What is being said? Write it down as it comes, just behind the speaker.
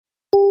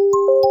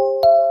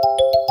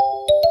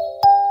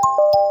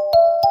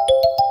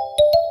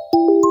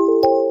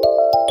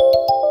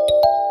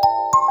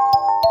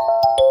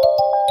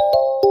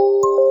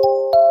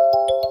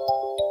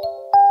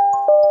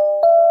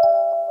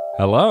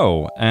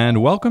Hello,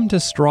 and welcome to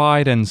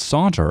Stride and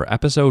Saunter,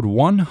 episode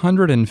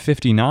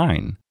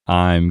 159.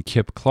 I'm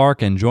Kip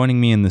Clark, and joining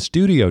me in the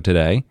studio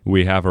today,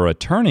 we have a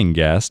returning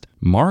guest,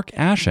 Mark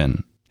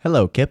Ashen.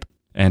 Hello, Kip.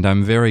 And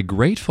I'm very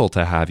grateful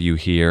to have you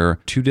here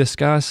to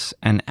discuss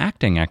an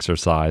acting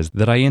exercise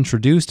that I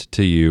introduced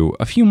to you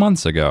a few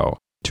months ago.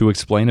 To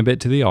explain a bit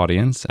to the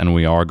audience, and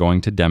we are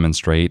going to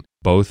demonstrate,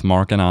 both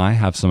Mark and I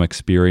have some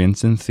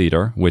experience in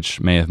theater,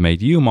 which may have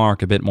made you,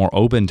 Mark, a bit more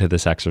open to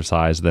this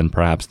exercise than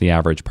perhaps the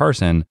average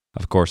person.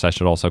 Of course, I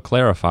should also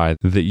clarify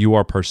that you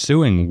are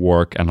pursuing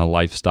work and a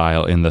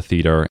lifestyle in the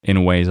theater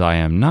in ways I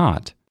am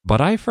not. But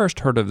I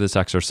first heard of this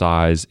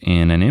exercise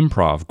in an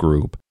improv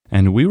group,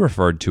 and we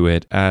referred to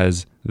it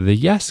as the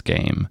Yes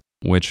Game,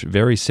 which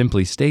very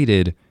simply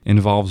stated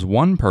involves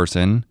one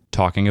person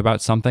talking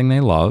about something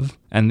they love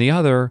and the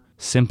other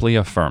simply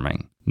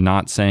affirming,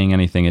 not saying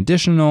anything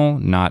additional,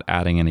 not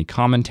adding any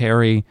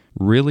commentary,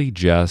 really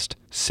just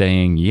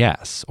saying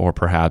yes, or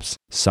perhaps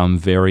some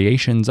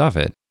variations of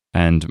it.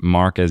 And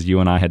Mark, as you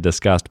and I had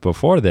discussed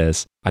before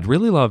this, I'd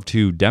really love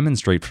to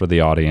demonstrate for the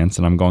audience,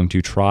 and I'm going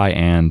to try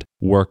and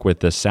work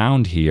with the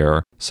sound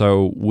here.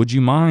 So would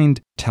you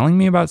mind telling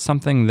me about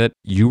something that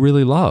you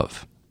really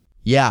love?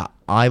 Yeah,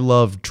 I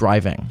love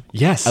driving.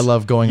 Yes. I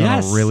love going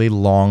on a really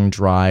long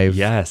drive.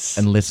 Yes.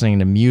 And listening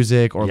to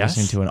music or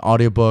listening to an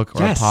audiobook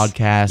or a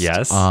podcast.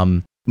 Yes.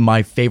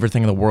 My favorite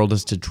thing in the world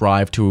is to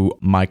drive to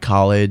my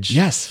college.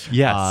 Yes.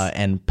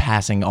 And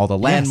passing all the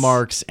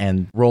landmarks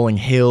and rolling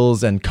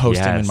hills and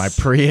coasting in my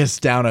Prius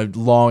down a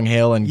long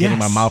hill and getting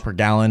my mile per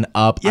gallon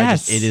up.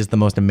 Yes. It is the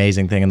most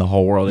amazing thing in the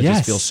whole world. It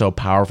just feels so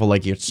powerful.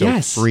 Like it's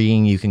so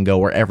freeing. You can go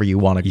wherever you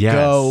want to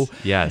go.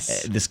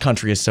 Yes. This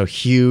country is so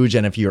huge.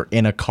 And if you're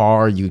in a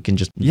car, you can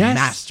just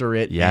master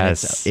it.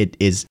 Yes. And it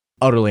is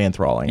utterly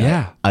enthralling.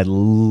 Yeah. I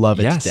love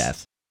it to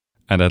death.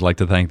 And I'd like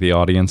to thank the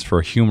audience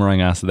for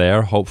humoring us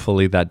there.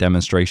 Hopefully that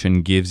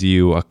demonstration gives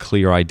you a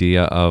clear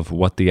idea of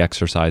what the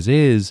exercise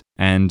is.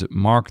 And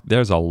Mark,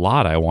 there's a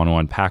lot I want to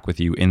unpack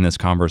with you in this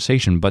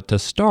conversation. But to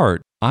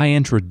start, I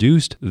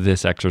introduced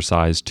this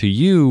exercise to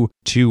you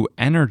to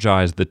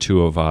energize the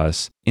two of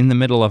us in the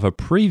middle of a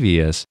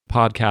previous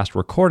podcast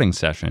recording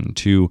session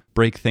to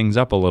break things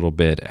up a little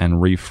bit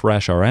and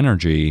refresh our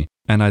energy.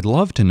 And I'd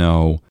love to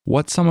know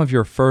what some of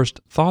your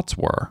first thoughts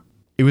were.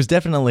 It was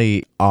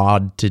definitely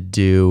odd to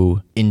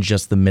do in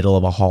just the middle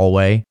of a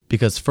hallway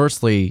because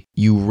firstly,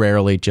 you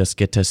rarely just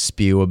get to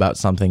spew about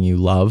something you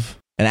love.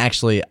 And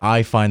actually,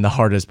 I find the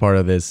hardest part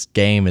of this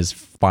game is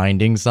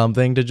finding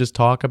something to just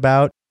talk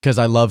about because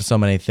I love so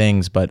many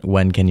things, but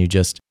when can you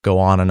just go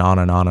on and on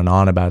and on and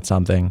on about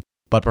something?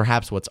 But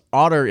perhaps what's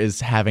odder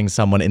is having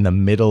someone in the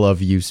middle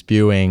of you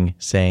spewing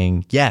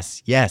saying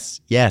yes,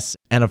 yes, yes,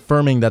 and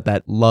affirming that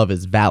that love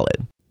is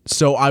valid.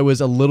 So I was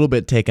a little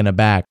bit taken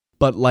aback.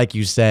 But like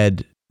you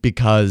said,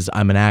 because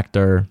I'm an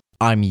actor,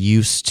 I'm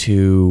used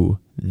to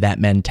that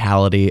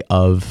mentality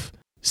of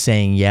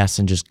saying yes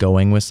and just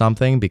going with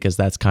something because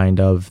that's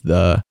kind of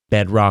the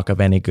bedrock of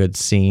any good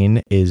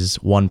scene is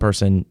one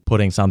person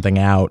putting something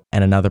out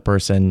and another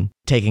person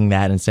taking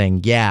that and saying,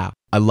 yeah,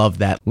 I love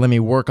that. Let me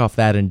work off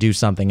that and do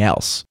something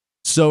else.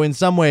 So in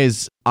some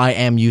ways, I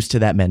am used to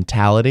that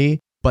mentality,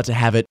 but to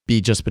have it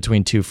be just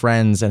between two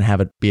friends and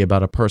have it be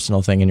about a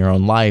personal thing in your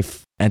own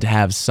life and to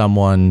have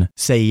someone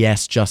say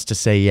yes just to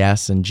say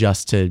yes and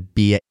just to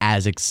be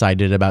as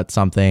excited about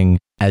something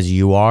as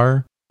you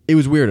are, it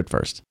was weird at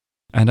first.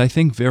 And I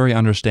think very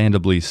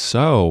understandably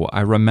so.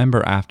 I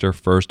remember after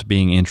first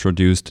being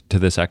introduced to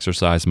this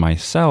exercise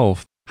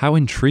myself, how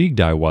intrigued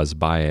I was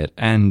by it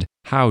and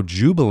how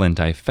jubilant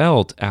I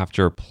felt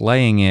after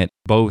playing it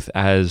both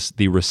as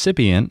the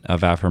recipient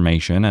of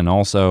affirmation and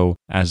also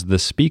as the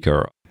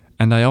speaker.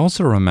 And I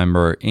also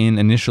remember in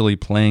initially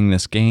playing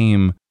this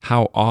game,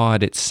 how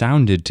odd it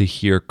sounded to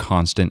hear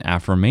constant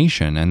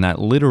affirmation and that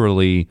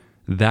literally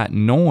that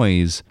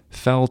noise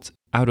felt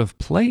out of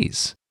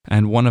place.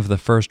 And one of the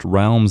first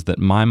realms that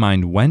my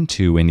mind went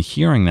to in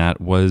hearing that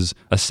was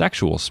a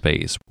sexual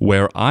space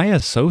where I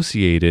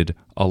associated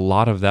a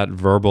lot of that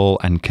verbal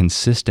and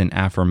consistent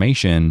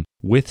affirmation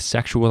with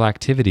sexual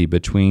activity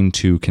between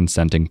two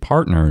consenting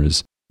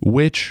partners,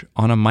 which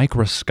on a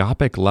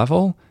microscopic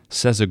level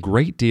says a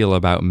great deal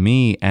about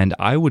me and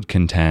I would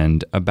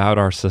contend about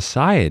our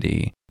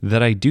society,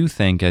 that I do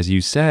think, as you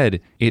said,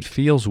 it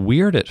feels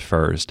weird at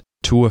first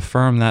to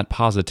affirm that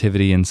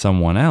positivity in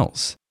someone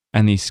else.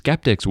 And the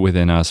skeptics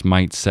within us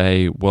might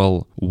say,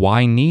 well,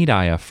 why need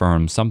I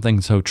affirm something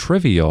so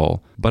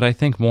trivial? But I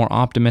think more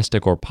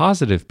optimistic or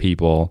positive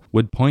people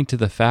would point to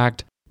the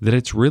fact that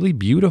it's really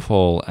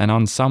beautiful and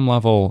on some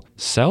level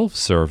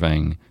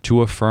self-serving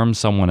to affirm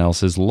someone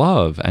else's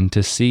love and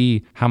to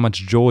see how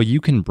much joy you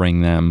can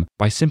bring them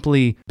by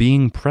simply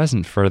being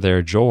present for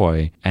their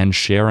joy and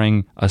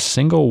sharing a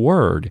single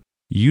word.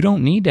 You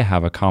don't need to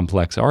have a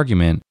complex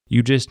argument.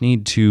 You just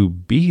need to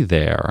be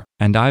there.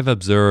 And I've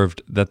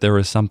observed that there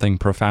is something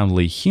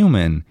profoundly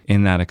human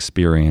in that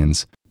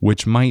experience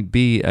which might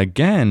be,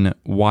 again,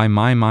 why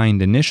my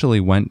mind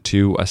initially went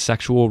to a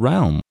sexual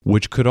realm,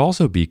 which could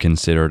also be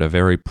considered a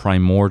very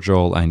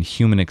primordial and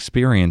human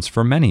experience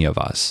for many of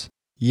us.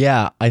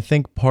 Yeah, I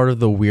think part of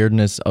the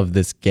weirdness of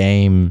this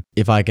game,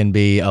 if I can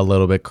be a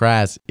little bit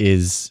crass,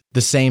 is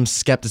the same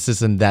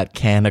skepticism that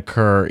can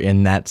occur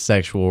in that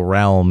sexual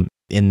realm,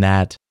 in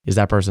that, is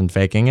that person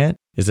faking it?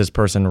 Is this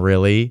person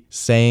really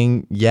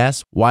saying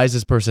yes? Why is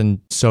this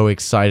person so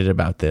excited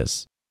about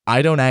this?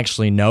 I don't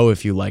actually know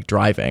if you like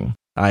driving.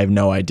 I have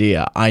no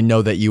idea. I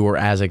know that you were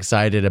as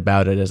excited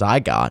about it as I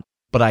got,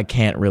 but I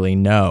can't really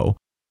know.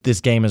 This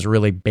game is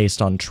really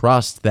based on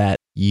trust, that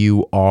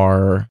you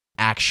are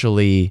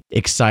actually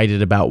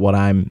excited about what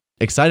I'm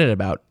excited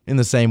about, in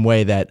the same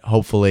way that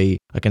hopefully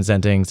a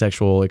consenting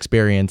sexual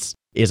experience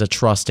is a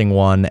trusting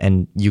one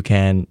and you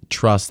can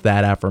trust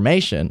that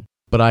affirmation.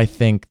 But I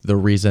think the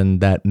reason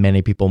that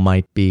many people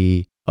might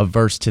be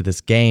averse to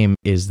this game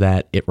is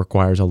that it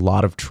requires a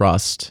lot of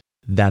trust,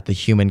 that the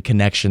human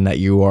connection that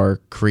you are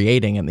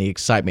creating and the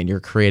excitement you're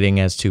creating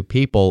as two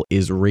people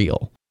is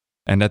real.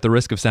 And at the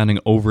risk of sounding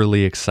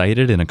overly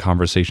excited in a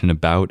conversation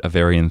about a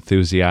very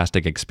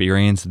enthusiastic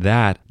experience,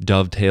 that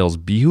dovetails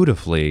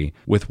beautifully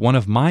with one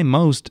of my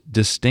most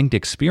distinct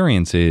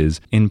experiences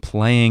in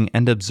playing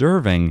and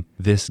observing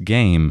this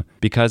game,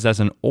 because as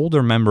an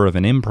older member of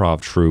an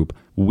improv troupe,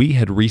 we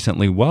had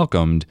recently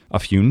welcomed a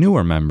few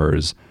newer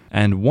members,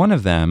 and one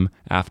of them,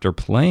 after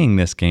playing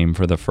this game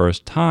for the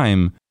first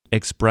time,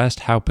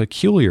 expressed how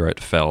peculiar it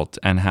felt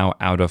and how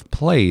out of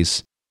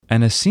place.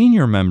 And a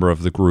senior member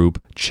of the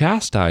group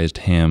chastised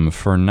him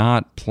for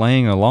not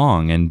playing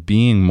along and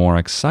being more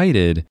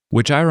excited,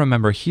 which I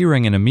remember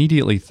hearing and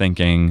immediately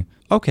thinking,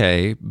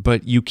 okay,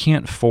 but you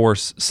can't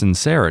force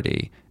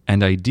sincerity.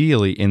 And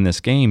ideally in this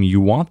game, you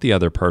want the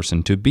other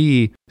person to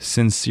be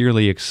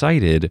sincerely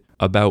excited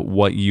about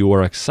what you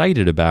are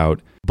excited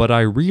about. But I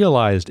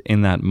realized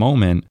in that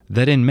moment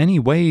that in many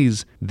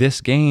ways,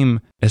 this game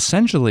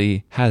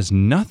essentially has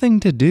nothing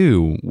to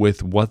do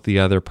with what the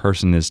other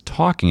person is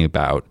talking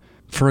about.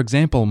 For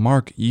example,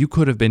 Mark, you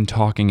could have been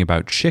talking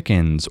about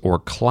chickens or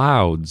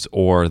clouds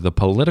or the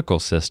political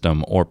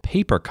system or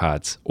paper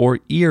cuts or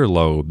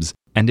earlobes,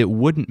 and it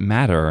wouldn't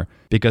matter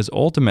because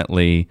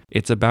ultimately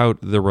it's about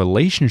the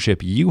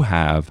relationship you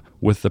have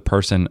with the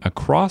person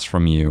across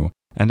from you.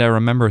 And I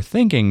remember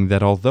thinking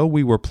that although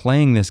we were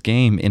playing this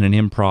game in an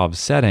improv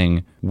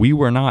setting, we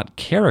were not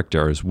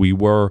characters, we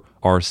were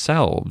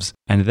ourselves.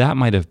 And that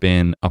might have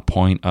been a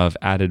point of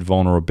added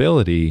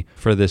vulnerability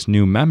for this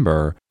new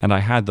member. And I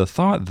had the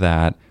thought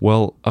that,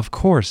 well, of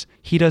course,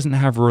 he doesn't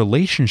have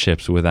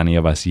relationships with any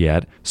of us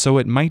yet, so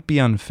it might be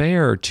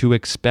unfair to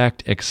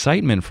expect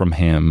excitement from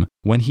him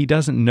when he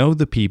doesn't know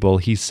the people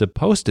he's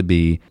supposed to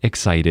be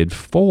excited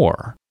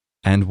for.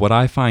 And what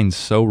I find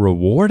so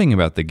rewarding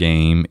about the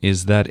game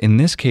is that in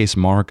this case,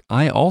 Mark,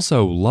 I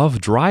also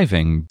love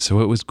driving, so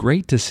it was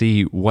great to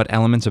see what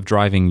elements of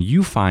driving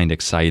you find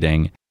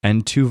exciting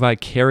and to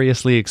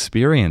vicariously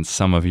experience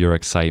some of your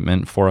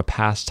excitement for a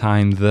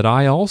pastime that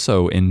I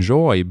also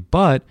enjoy.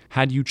 But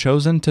had you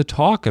chosen to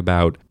talk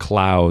about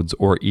clouds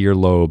or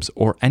earlobes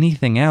or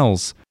anything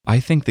else, I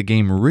think the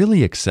game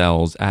really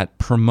excels at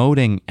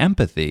promoting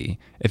empathy.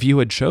 If you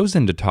had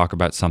chosen to talk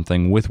about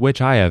something with which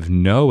I have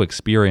no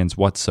experience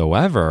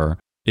whatsoever,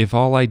 if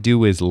all I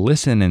do is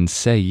listen and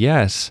say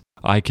yes,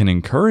 I can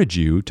encourage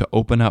you to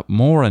open up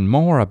more and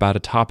more about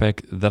a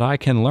topic that I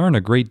can learn a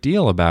great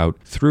deal about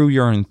through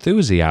your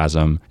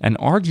enthusiasm and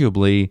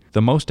arguably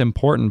the most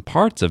important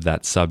parts of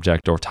that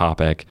subject or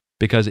topic.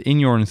 Because in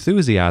your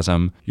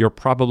enthusiasm, you're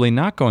probably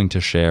not going to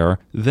share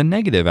the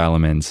negative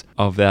elements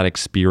of that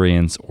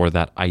experience or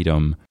that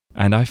item.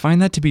 And I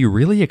find that to be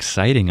really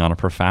exciting on a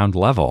profound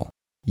level.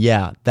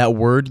 Yeah, that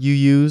word you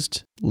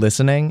used,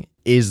 listening,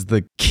 is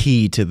the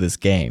key to this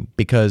game.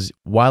 Because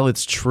while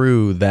it's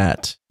true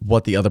that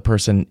what the other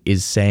person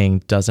is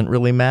saying doesn't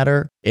really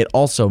matter, it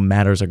also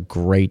matters a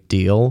great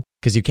deal.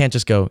 Because you can't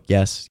just go,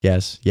 yes,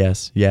 yes,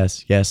 yes,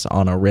 yes, yes,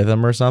 on a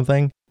rhythm or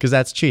something. Because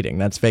that's cheating.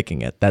 That's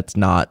faking it. That's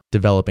not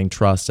developing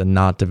trust and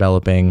not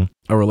developing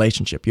a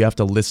relationship. You have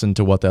to listen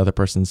to what the other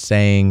person's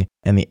saying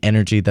and the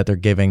energy that they're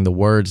giving, the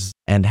words,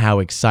 and how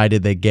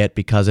excited they get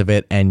because of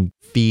it, and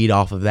feed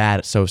off of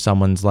that. So if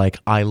someone's like,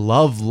 I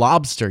love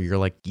lobster, you're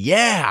like,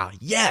 yeah,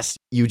 yes.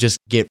 You just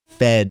get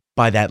fed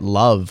by that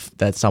love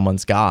that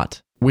someone's got,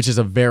 which is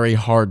a very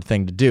hard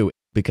thing to do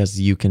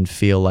because you can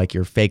feel like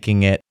you're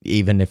faking it,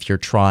 even if you're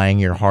trying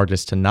your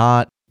hardest to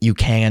not. You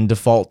can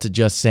default to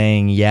just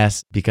saying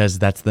yes because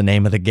that's the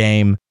name of the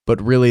game. But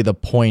really the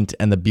point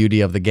and the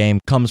beauty of the game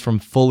comes from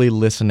fully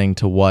listening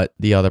to what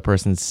the other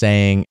person's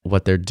saying,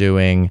 what they're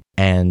doing,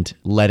 and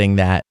letting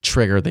that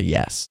trigger the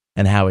yes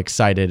and how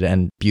excited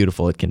and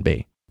beautiful it can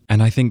be.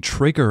 And I think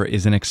trigger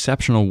is an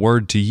exceptional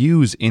word to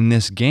use in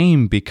this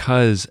game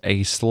because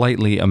a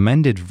slightly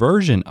amended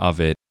version of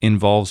it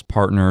involves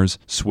partners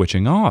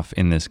switching off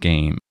in this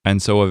game.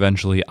 And so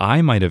eventually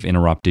I might have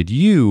interrupted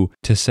you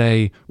to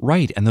say,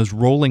 right, and those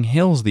rolling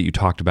hills that you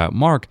talked about,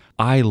 Mark,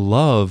 I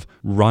love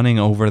running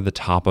over the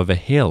top of a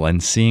hill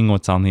and seeing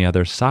what's on the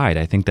other side.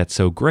 I think that's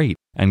so great.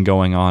 and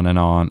going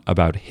on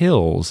about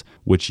hills,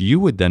 which you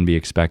would then be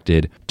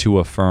expected to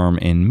affirm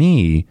in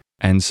me.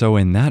 And so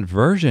in that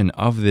version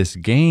of this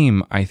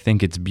game, I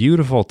think it's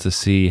beautiful to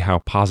see how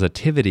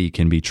positivity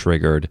can be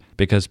triggered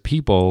because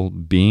people,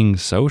 being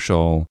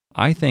social,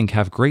 I think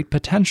have great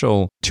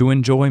potential to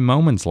enjoy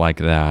moments like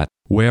that,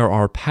 where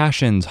our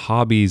passions,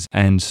 hobbies,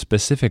 and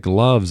specific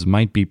loves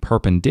might be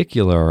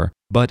perpendicular,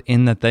 but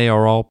in that they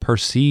are all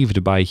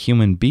perceived by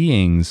human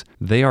beings,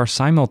 they are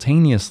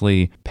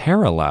simultaneously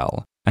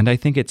parallel. And I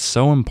think it's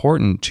so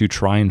important to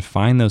try and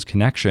find those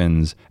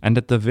connections, and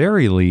at the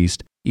very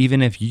least,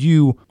 even if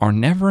you are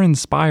never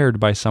inspired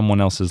by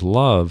someone else's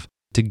love,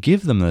 to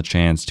give them the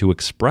chance to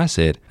express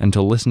it and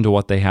to listen to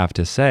what they have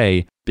to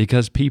say,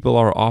 because people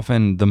are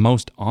often the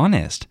most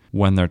honest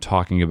when they're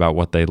talking about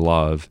what they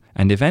love.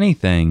 And if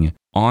anything,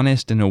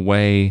 honest in a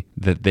way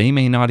that they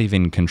may not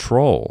even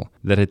control,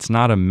 that it's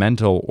not a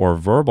mental or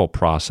verbal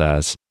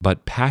process,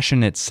 but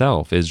passion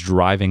itself is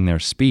driving their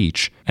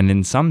speech, and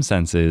in some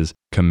senses,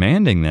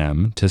 commanding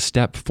them to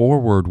step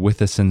forward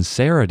with a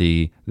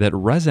sincerity that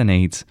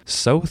resonates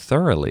so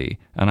thoroughly.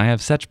 And I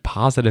have such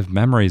positive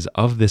memories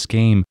of this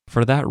game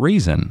for that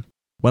reason.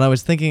 When I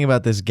was thinking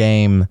about this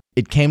game,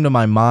 it came to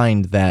my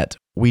mind that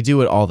we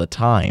do it all the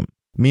time.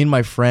 Me and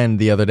my friend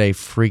the other day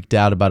freaked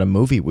out about a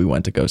movie we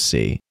went to go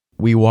see.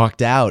 We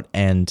walked out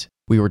and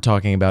we were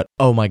talking about,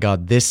 oh my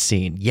God, this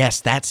scene.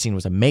 Yes, that scene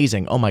was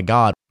amazing. Oh my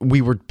God.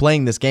 We were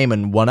playing this game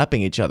and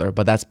one-upping each other,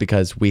 but that's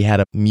because we had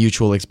a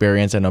mutual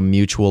experience and a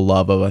mutual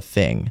love of a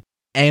thing.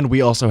 And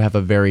we also have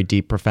a very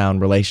deep,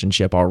 profound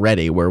relationship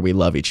already where we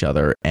love each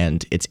other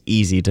and it's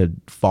easy to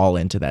fall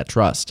into that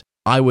trust.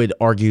 I would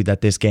argue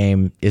that this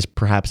game is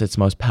perhaps its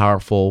most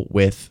powerful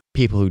with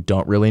people who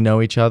don't really know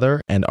each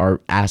other and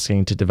are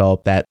asking to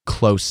develop that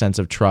close sense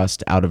of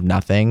trust out of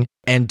nothing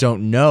and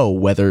don't know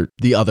whether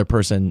the other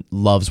person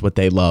loves what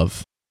they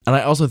love. And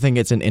I also think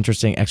it's an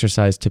interesting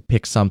exercise to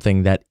pick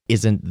something that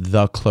isn't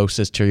the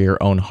closest to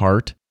your own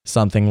heart,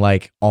 something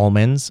like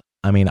almonds.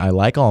 I mean, I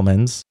like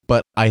almonds,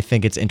 but I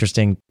think it's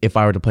interesting if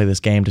I were to play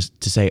this game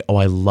to say, oh,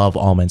 I love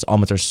almonds.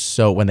 Almonds are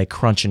so, when they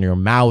crunch in your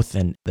mouth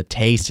and the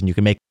taste, and you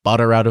can make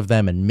butter out of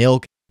them and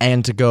milk,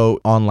 and to go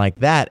on like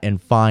that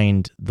and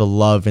find the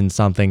love in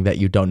something that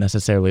you don't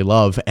necessarily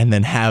love, and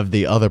then have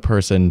the other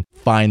person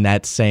find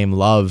that same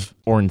love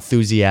or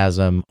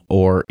enthusiasm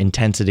or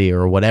intensity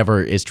or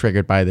whatever is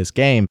triggered by this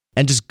game,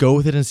 and just go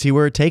with it and see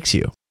where it takes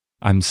you.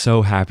 I'm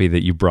so happy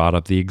that you brought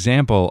up the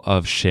example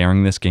of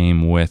sharing this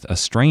game with a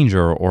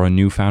stranger or a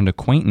newfound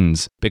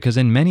acquaintance, because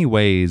in many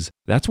ways,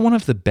 that's one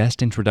of the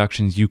best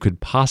introductions you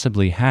could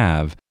possibly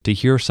have to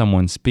hear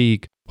someone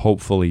speak,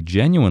 hopefully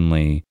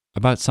genuinely,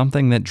 about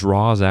something that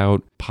draws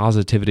out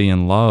positivity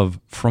and love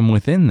from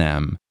within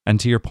them. And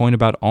to your point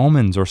about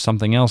almonds or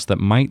something else that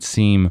might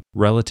seem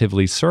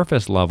relatively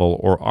surface level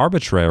or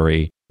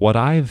arbitrary, what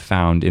I've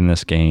found in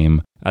this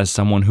game, as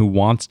someone who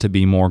wants to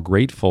be more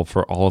grateful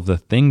for all of the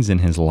things in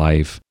his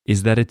life,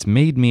 is that it's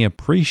made me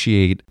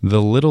appreciate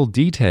the little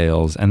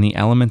details and the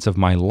elements of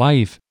my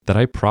life that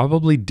I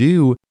probably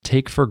do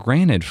take for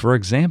granted. For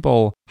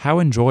example, how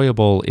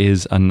enjoyable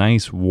is a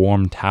nice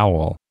warm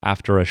towel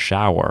after a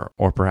shower,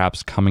 or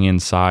perhaps coming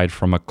inside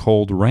from a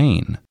cold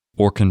rain?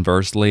 Or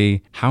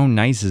conversely, how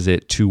nice is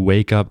it to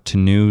wake up to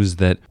news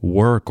that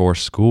work or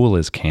school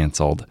is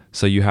canceled,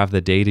 so you have the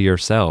day to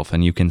yourself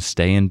and you can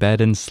stay in bed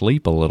and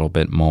sleep a little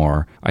bit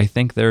more? I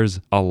think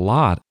there's a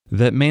lot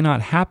that may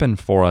not happen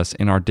for us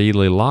in our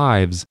daily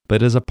lives,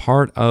 but is a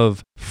part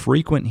of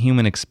frequent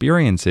human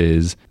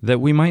experiences that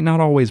we might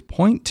not always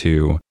point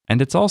to.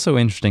 And it's also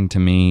interesting to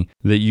me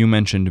that you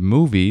mentioned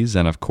movies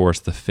and, of course,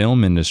 the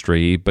film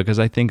industry, because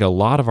I think a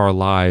lot of our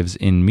lives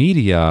in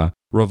media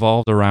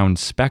revolved around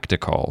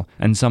spectacle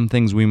and some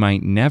things we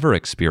might never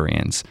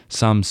experience,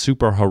 some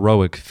super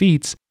heroic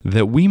feats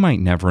that we might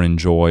never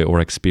enjoy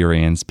or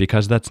experience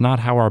because that's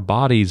not how our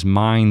bodies,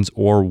 minds,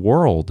 or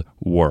world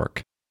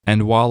work.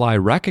 And while I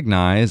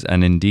recognize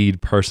and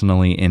indeed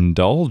personally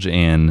indulge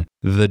in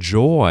the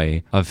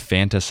joy of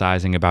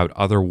fantasizing about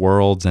other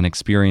worlds and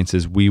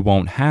experiences we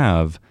won't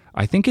have,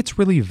 I think it's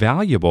really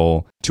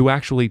valuable to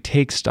actually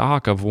take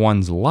stock of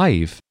one's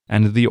life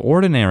and the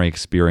ordinary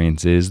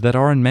experiences that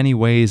are in many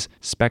ways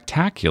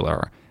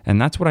spectacular. And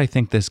that's what I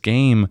think this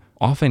game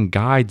often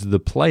guides the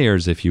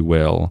players, if you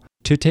will,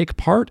 to take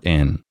part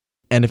in.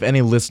 And if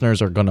any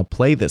listeners are going to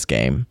play this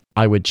game,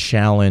 I would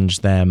challenge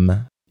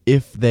them,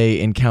 if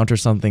they encounter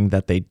something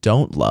that they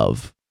don't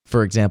love,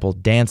 for example,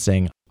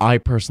 dancing. I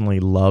personally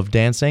love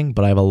dancing,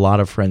 but I have a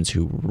lot of friends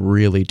who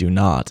really do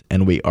not,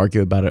 and we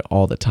argue about it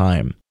all the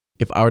time.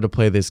 If I were to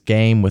play this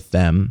game with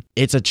them,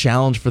 it's a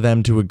challenge for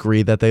them to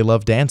agree that they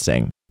love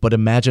dancing. But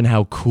imagine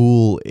how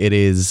cool it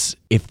is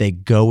if they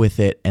go with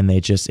it and they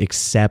just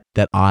accept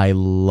that I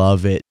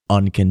love it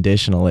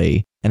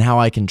unconditionally, and how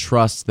I can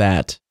trust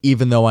that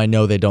even though I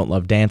know they don't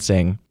love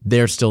dancing,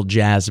 they're still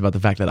jazzed about the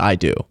fact that I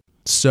do.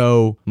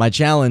 So my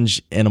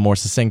challenge in a more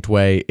succinct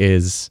way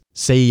is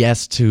say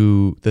yes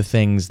to the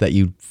things that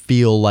you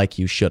feel like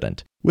you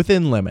shouldn't.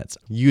 Within limits,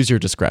 use your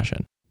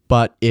discretion.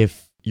 But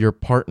if your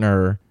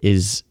partner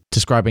is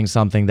describing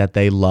something that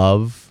they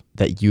love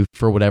that you,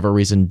 for whatever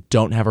reason,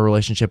 don't have a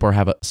relationship or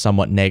have a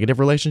somewhat negative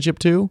relationship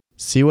to.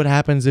 See what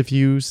happens if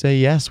you say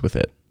yes with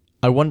it.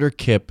 I wonder,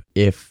 Kip,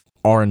 if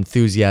our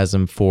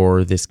enthusiasm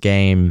for this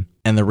game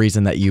and the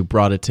reason that you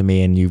brought it to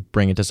me and you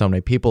bring it to so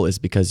many people is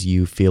because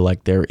you feel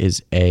like there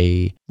is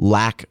a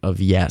lack of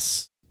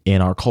yes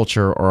in our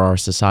culture or our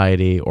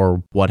society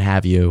or what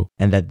have you,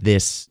 and that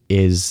this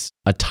is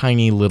a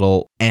tiny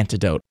little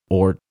antidote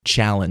or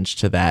challenge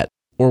to that,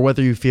 or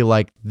whether you feel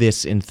like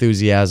this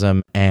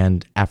enthusiasm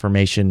and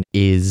affirmation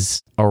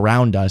is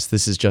around us.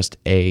 This is just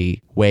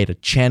a way to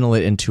channel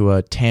it into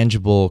a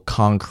tangible,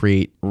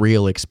 concrete,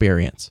 real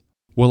experience.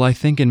 Well, I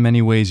think in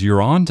many ways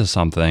you're on to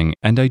something,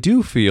 and I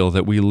do feel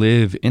that we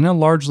live in a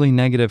largely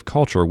negative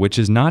culture, which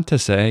is not to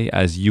say,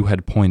 as you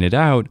had pointed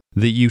out,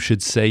 that you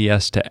should say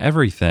yes to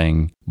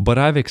everything, but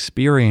I've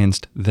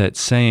experienced that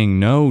saying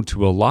no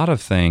to a lot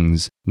of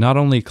things not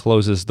only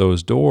closes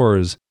those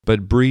doors,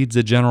 but breeds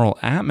a general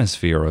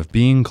atmosphere of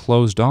being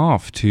closed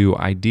off to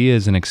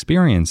ideas and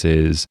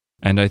experiences.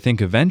 And I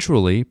think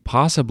eventually,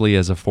 possibly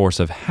as a force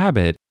of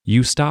habit,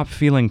 you stop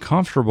feeling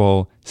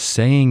comfortable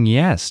saying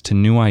yes to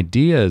new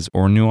ideas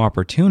or new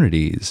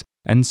opportunities.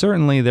 And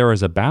certainly there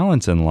is a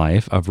balance in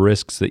life of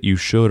risks that you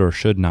should or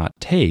should not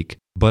take,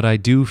 but I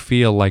do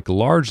feel like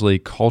largely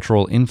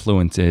cultural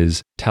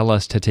influences tell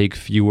us to take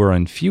fewer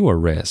and fewer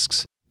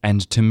risks.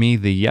 And to me,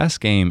 the yes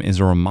game is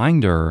a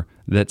reminder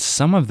that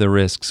some of the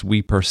risks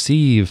we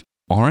perceive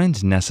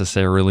aren't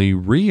necessarily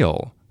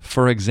real.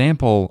 For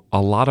example,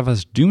 a lot of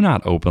us do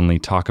not openly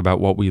talk about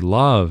what we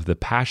love, the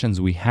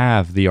passions we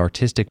have, the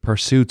artistic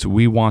pursuits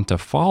we want to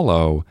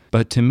follow.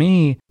 But to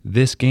me,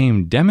 this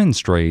game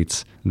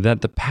demonstrates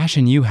that the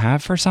passion you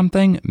have for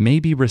something may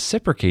be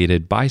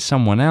reciprocated by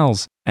someone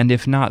else, and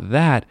if not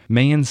that,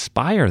 may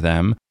inspire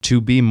them to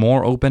be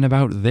more open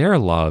about their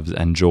loves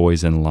and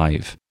joys in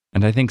life.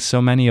 And I think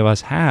so many of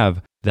us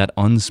have that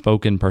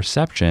unspoken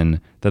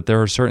perception that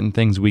there are certain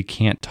things we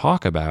can't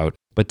talk about.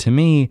 But to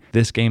me,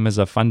 this game is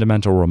a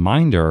fundamental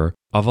reminder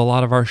of a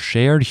lot of our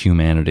shared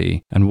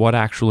humanity and what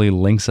actually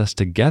links us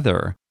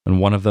together. And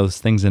one of those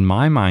things in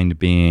my mind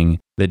being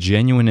that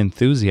genuine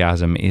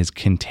enthusiasm is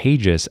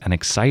contagious and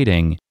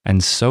exciting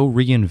and so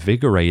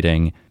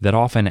reinvigorating that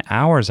often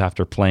hours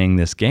after playing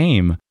this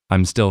game,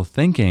 I'm still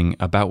thinking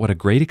about what a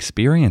great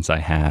experience I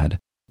had.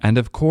 And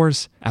of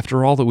course,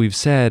 after all that we've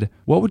said,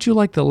 what would you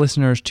like the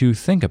listeners to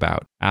think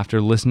about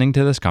after listening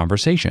to this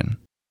conversation?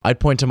 I'd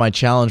point to my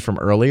challenge from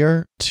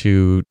earlier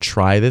to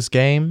try this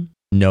game,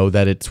 know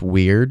that it's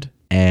weird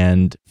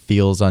and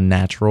feels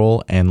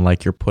unnatural and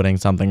like you're putting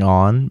something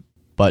on,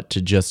 but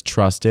to just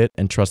trust it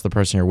and trust the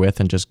person you're with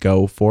and just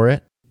go for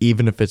it.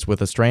 Even if it's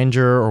with a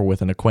stranger or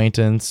with an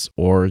acquaintance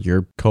or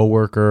your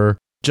coworker,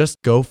 just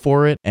go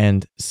for it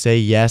and say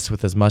yes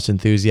with as much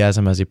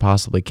enthusiasm as you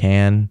possibly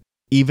can.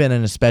 Even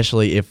and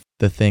especially if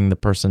the thing the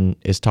person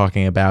is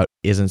talking about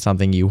isn't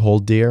something you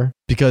hold dear.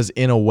 Because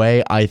in a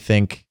way, I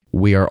think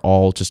we are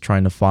all just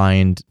trying to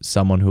find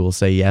someone who will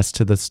say yes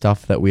to the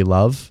stuff that we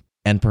love.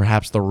 And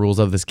perhaps the rules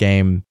of this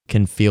game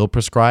can feel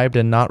prescribed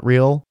and not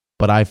real.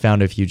 But I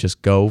found if you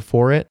just go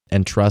for it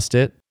and trust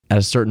it, at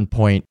a certain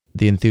point,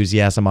 the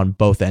enthusiasm on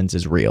both ends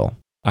is real.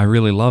 I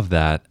really love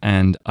that,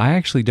 and I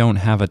actually don't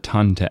have a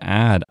ton to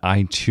add.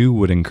 I too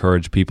would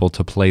encourage people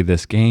to play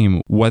this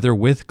game, whether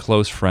with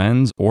close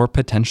friends or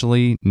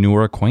potentially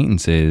newer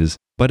acquaintances.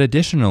 But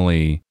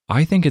additionally,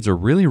 I think it's a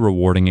really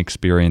rewarding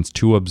experience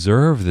to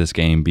observe this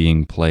game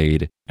being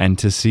played and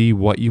to see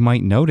what you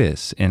might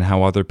notice in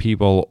how other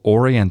people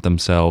orient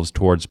themselves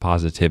towards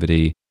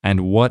positivity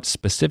and what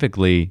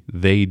specifically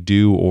they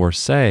do or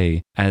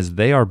say as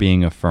they are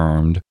being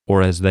affirmed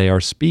or as they are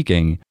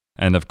speaking.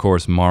 And of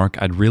course, Mark,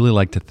 I'd really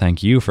like to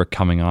thank you for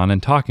coming on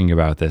and talking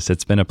about this.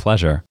 It's been a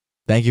pleasure.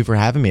 Thank you for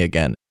having me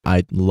again.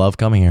 I love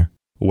coming here.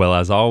 Well,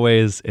 as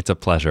always, it's a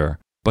pleasure.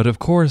 But of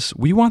course,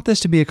 we want this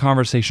to be a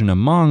conversation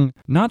among,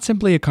 not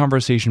simply a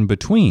conversation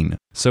between.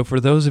 So for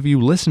those of you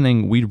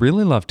listening, we'd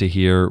really love to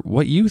hear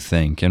what you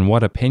think and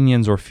what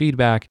opinions or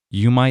feedback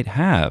you might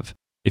have.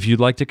 If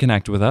you'd like to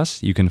connect with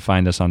us, you can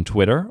find us on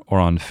Twitter or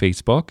on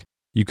Facebook.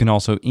 You can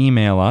also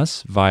email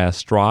us via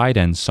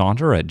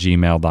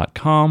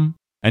strideandsaunter@gmail.com.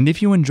 And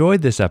if you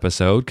enjoyed this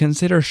episode,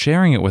 consider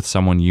sharing it with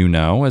someone you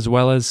know, as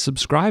well as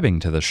subscribing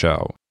to the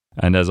show.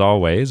 And as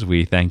always,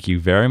 we thank you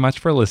very much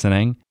for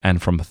listening.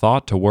 And from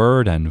thought to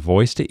word and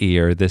voice to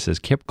ear, this is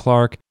Kip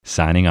Clark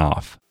signing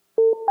off.